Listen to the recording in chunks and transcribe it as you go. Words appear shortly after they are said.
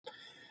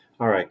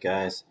All right,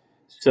 guys.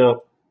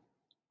 So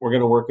we're going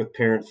to work with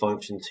parent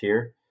functions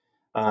here.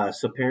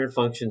 So parent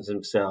functions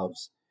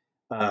themselves,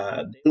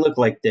 they look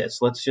like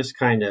this. Let's just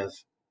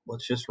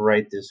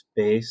write this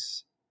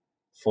base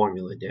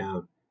formula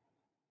down.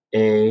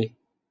 A,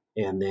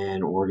 and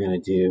then we're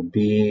going to do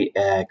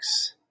bx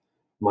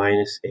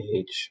minus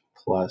h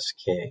plus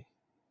k.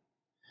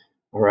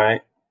 All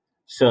right.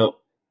 So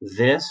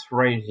this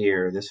right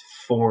here, this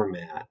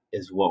format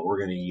is what we're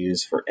going to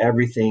use for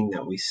everything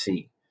that we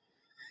see.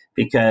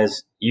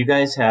 Because you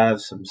guys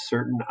have some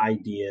certain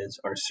ideas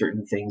or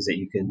certain things that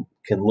you can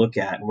look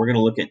at. And we're going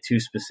to look at two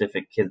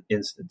specific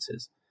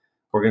instances.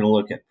 We're going to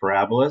look at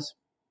parabolas,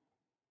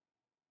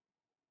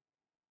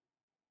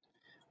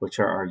 which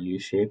are our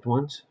U-shaped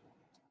ones.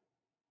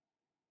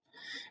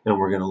 And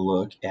we're going to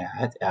look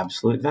at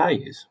absolute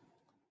values,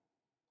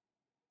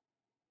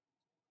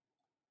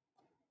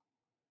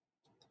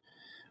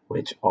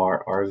 which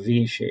are our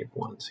V-shaped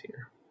ones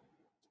here.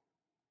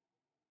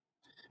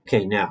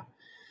 Okay, now,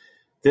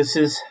 this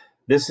is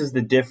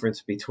the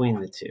difference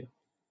between the two.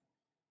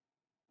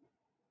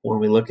 When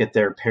we look at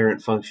their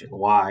parent function,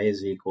 y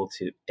is equal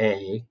to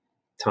a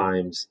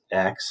times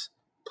x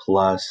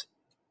plus,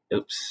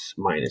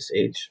 minus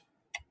h.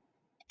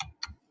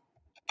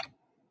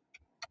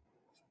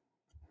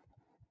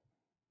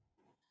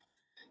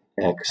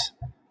 X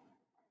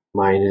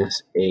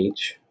minus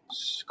h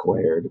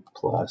squared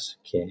plus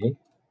k.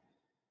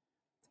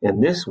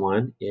 And this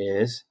one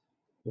is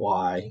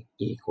y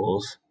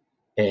equals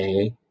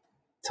a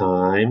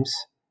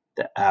times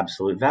the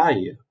absolute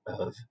value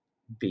of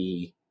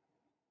bx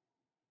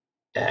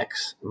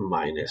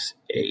minus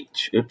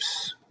h.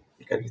 Oops,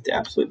 you gotta get the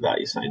absolute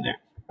value sign there.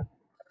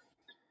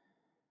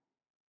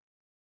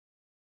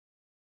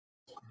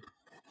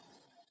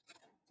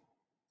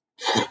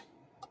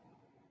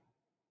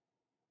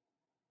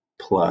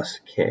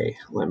 Plus k.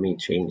 Let me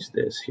change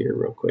this here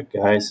real quick,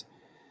 guys.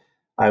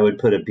 I would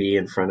put a b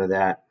in front of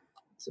that.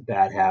 It's a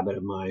bad habit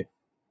of mine.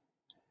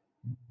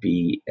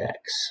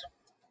 bx.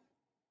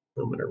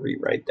 I'm going to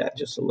rewrite that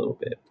just a little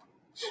bit.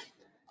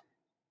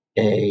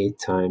 A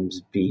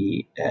times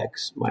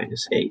bx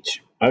minus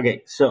h.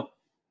 Okay, so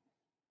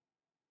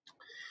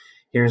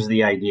here's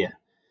the idea.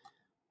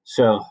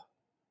 So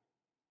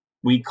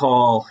we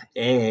call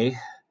A,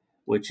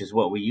 which is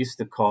what we used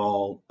to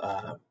call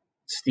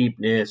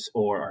steepness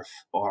or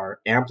our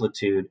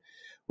amplitude,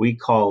 we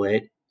call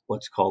it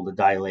what's called a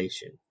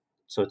dilation.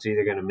 So it's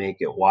either going to make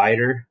it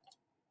wider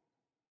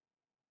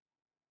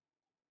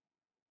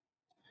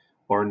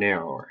or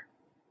narrower.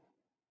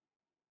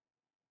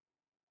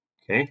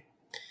 Okay?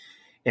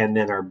 And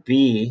then our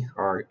B,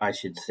 or I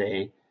should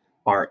say,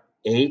 our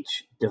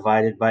H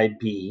divided by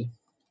B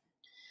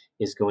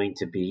is going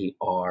to be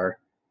our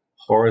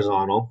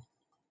horizontal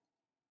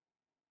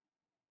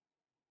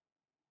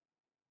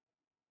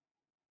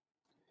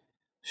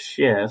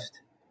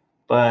shift,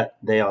 but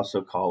they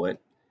also call it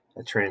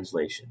a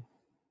translation.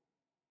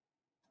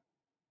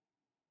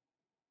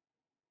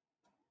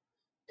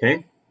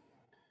 Okay?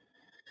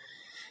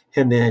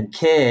 And then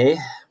K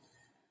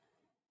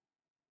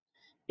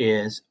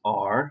is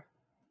our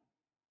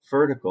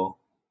vertical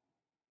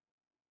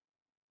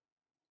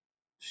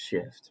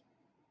shift,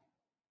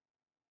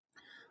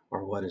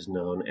 or what is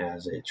known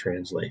as a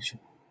translation.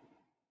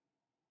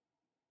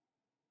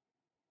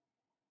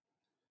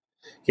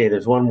 Okay,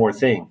 there's one more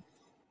thing.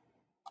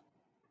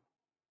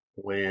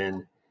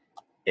 When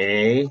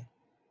A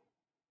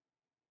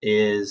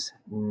is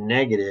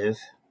negative,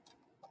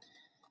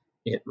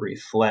 it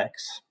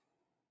reflects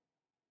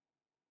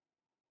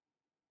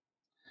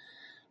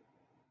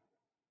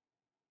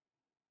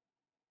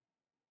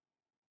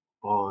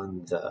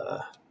on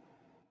the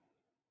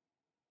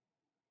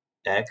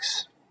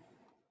X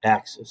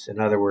axis.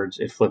 In other words,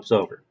 it flips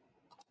over.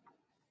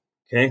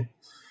 Okay?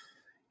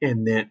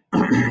 And then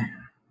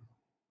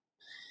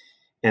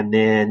and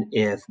then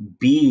if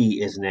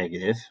B is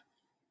negative,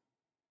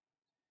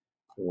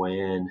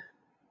 when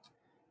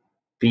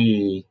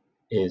B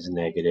is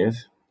negative,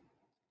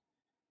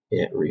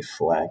 it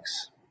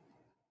reflects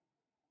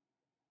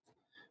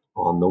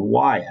on the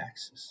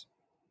y-axis,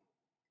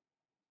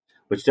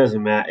 which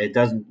doesn't matter. It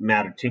doesn't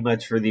matter too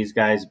much for these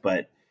guys,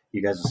 but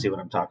you guys will see what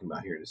I'm talking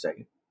about here in a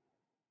second.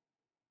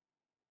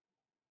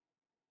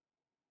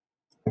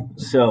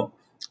 So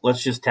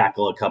let's just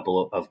tackle a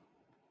couple of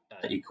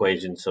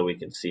equations so we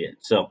can see it.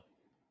 So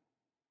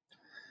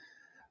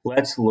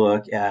let's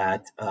look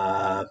at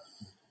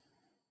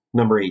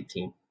number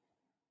 18.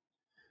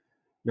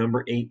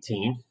 Number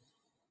 18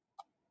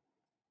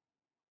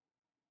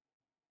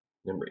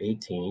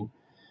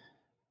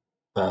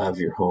 of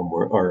your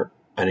homework, or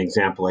an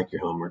example like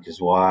your homework, is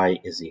y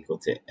is equal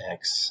to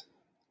x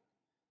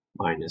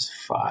minus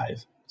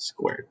 5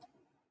 squared.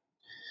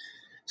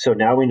 So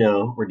now we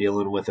know we're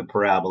dealing with a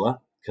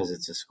parabola because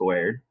it's a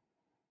squared.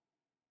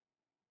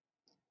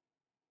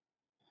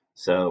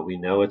 So we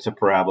know it's a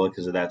parabola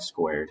because of that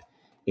squared,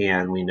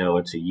 and we know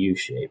it's a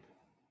U-shape.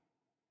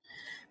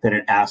 Then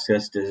it asks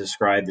us to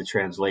describe the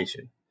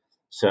translation.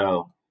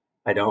 So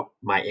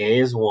my A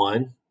is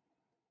 1,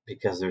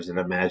 because there's an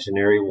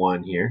imaginary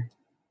 1 here.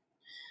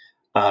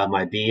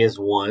 My b is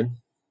 1.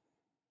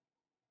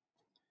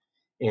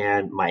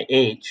 And my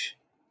h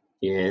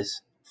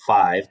is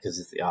 5 because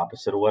it's the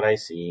opposite of what I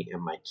see.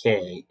 And my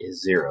k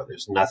is 0.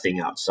 There's nothing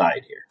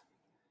outside here.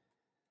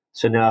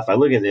 So now if I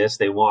look at this,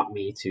 they want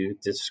me to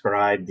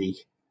describe the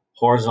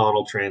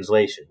horizontal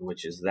translation,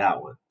 which is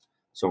that one.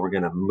 So we're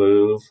going to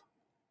move.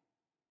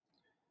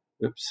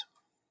 Oops.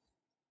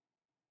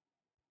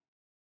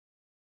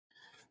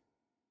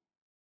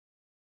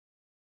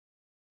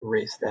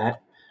 Erase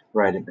that.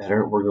 Write it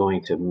better. We're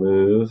going to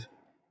move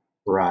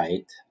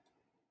right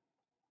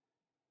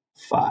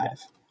 5.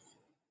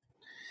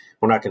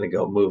 We're not going to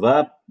go move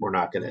up. We're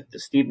not going to, the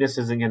steepness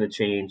isn't going to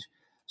change.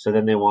 So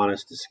then they want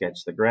us to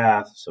sketch the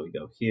graph. So we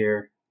go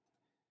here.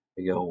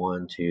 We go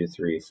 1, 2,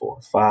 3,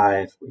 4,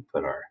 5. We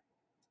put our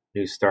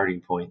new starting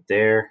point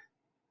there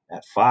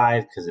at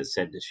 5 because it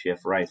said to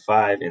shift right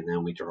 5. And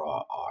then we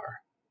draw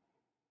our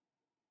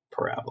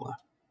parabola.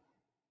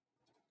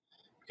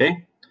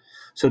 Okay.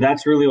 So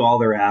that's really all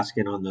they're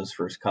asking on those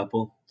first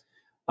couple.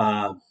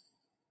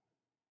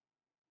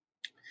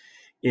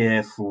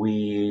 If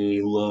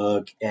we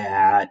look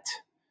at,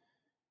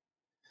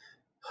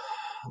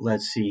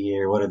 let's see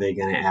here, what are they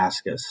going to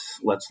ask us?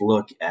 Let's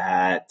look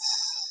at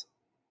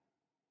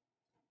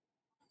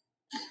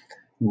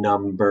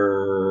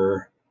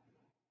number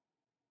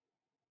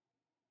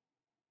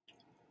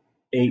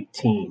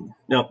 18.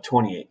 No,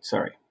 28,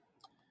 sorry.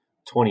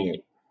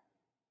 28.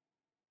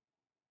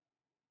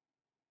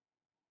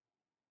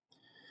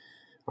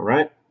 All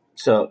right.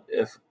 So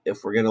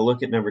if we're going to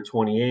look at number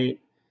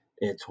 28,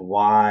 it's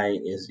y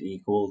is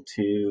equal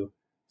to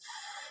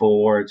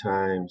 4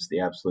 times the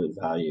absolute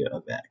value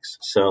of x.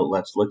 So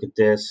let's look at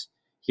this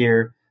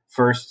here.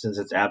 First, since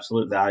it's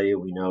absolute value,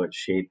 we know it's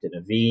shaped in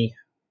a V.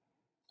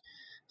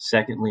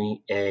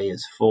 Secondly, a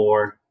is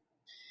 4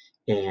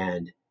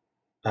 and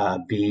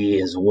b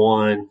is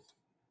 1.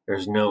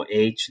 There's no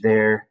h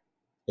there.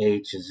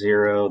 H is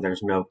 0.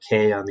 There's no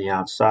k on the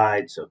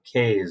outside, so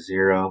k is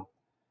 0.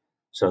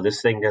 So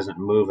this thing doesn't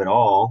move at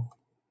all.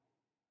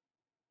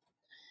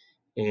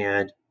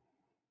 And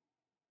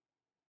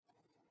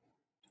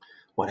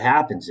what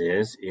happens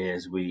is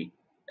we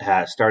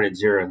have started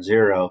 0 and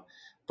 0,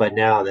 but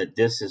now that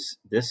this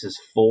is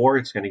 4,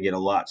 it's going to get a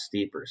lot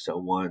steeper. So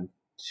 1,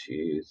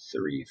 2,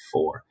 3,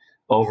 4.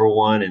 Over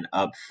 1 and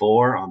up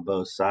 4 on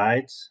both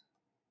sides.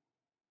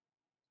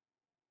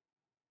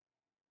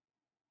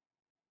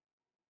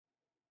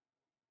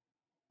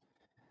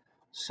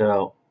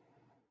 So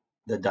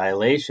the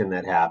dilation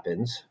that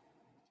happens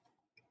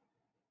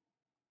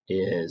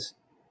is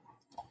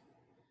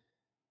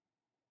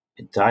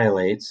it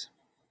dilates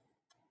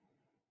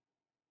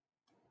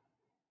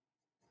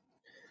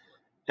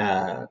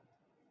and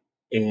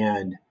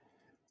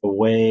the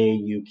way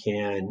you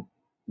can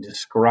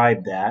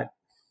describe that,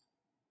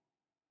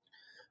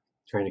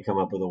 trying to come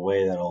up with a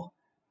way that'll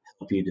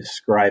help you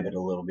describe it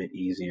a little bit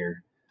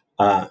easier.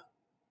 I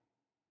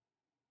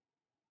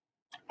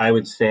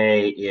would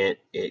say it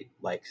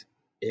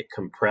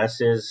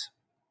compresses,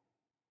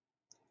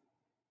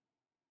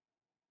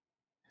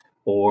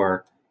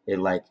 or it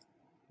like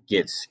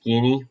gets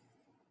skinny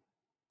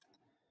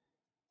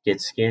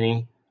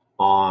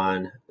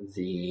on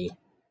the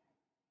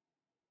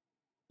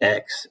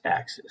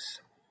x-axis.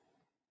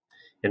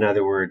 In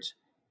other words,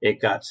 it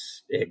got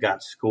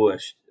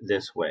squished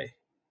this way.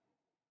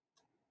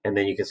 And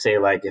then you could say,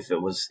 like, if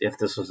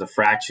this was a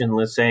fraction,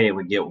 let's say, it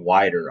would get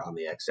wider on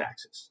the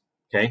x-axis.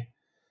 Okay,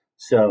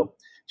 so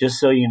just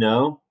so you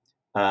know,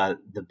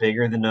 the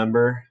bigger the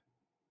number,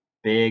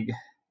 big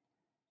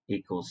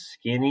equals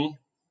skinny,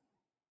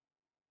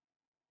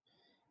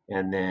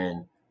 and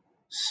then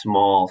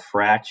small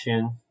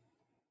fraction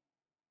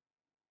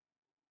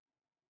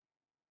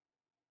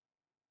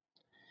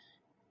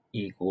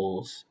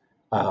equals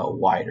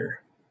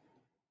wider.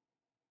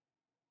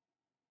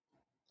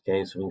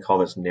 Okay, so we can call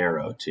this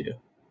narrow too.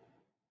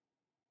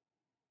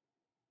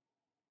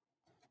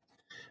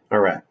 All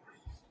right.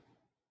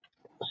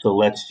 So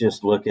let's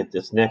just look at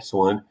this next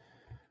one.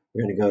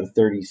 We're going to go to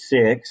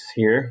 36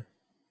 here.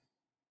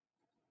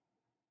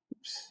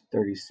 Oops,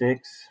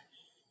 36.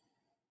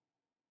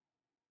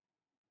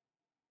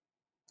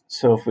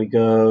 So if we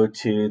go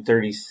to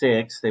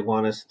 36, they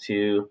want us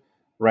to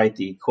write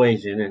the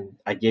equation, and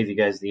I gave you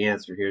guys the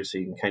answer here so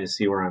you can kind of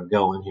see where I'm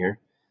going here.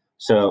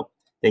 So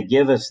they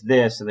give us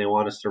this, and they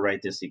want us to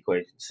write this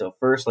equation. So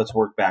first, let's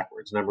work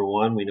backwards. Number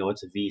 1, we know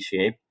it's a V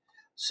shape.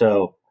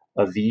 So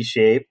a V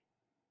shape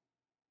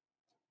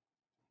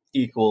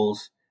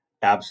equals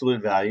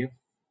absolute value.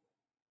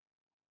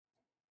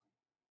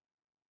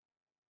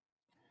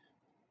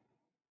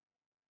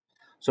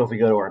 So if we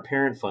go to our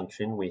parent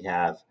function, we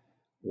have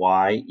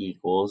y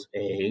equals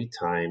a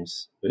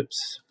times,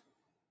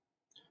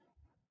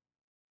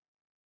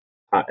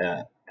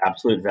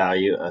 absolute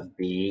value of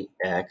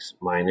bx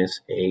minus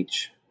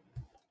h.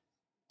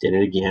 Did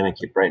it again. I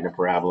keep writing a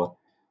parabola.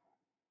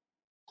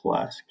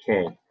 Plus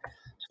k.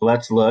 So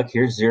let's look.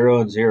 Here's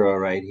 0 and 0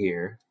 right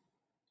here.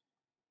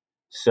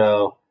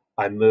 So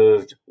I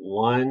moved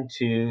 1,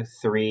 2,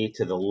 3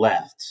 to the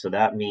left. So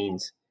that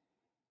means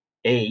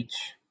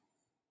h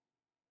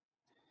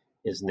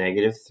is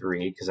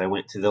 -3 because I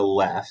went to the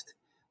left.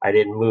 I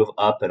didn't move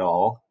up at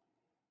all.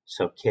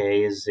 So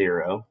k is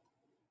 0.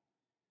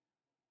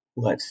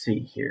 Let's see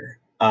here.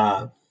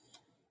 I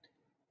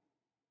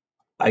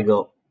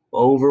go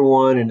over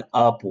 1 and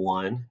up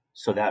 1.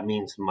 So that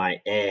means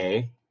my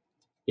a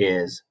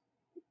is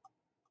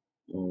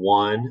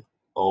 1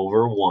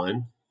 over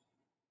 1.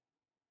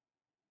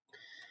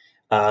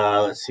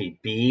 Let's see,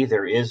 b,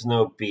 there is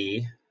no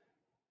b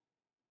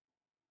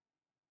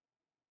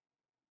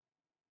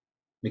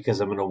because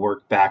I'm going to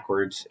work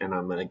backwards and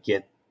I'm going to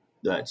get,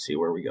 let's see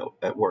where we go.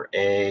 We're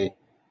a,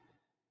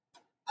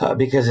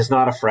 because it's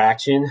not a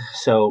fraction,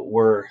 so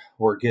we're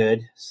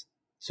good.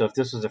 So if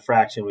this was a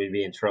fraction, we'd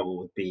be in trouble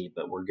with b,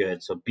 but we're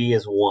good. So b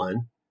is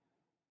 1.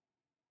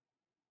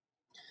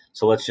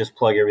 So let's just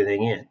plug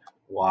everything in.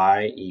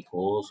 Y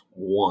equals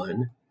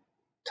 1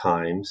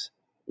 times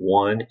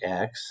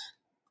 1x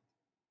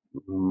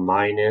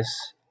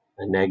minus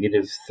a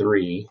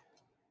 -3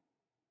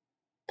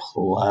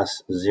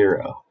 plus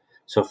 0.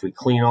 So if we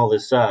clean all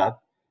this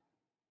up,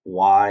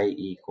 y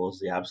equals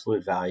the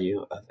absolute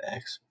value of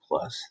x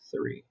plus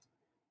 3.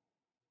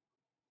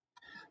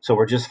 So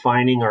we're just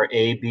finding our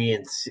A, B,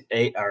 and C,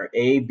 our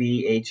A,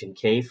 B, H, and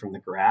K from the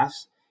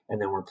graphs,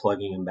 and then we're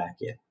plugging them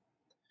back in.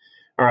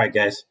 All right,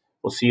 guys,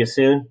 we'll see you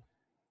soon,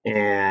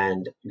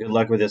 and good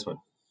luck with this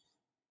one.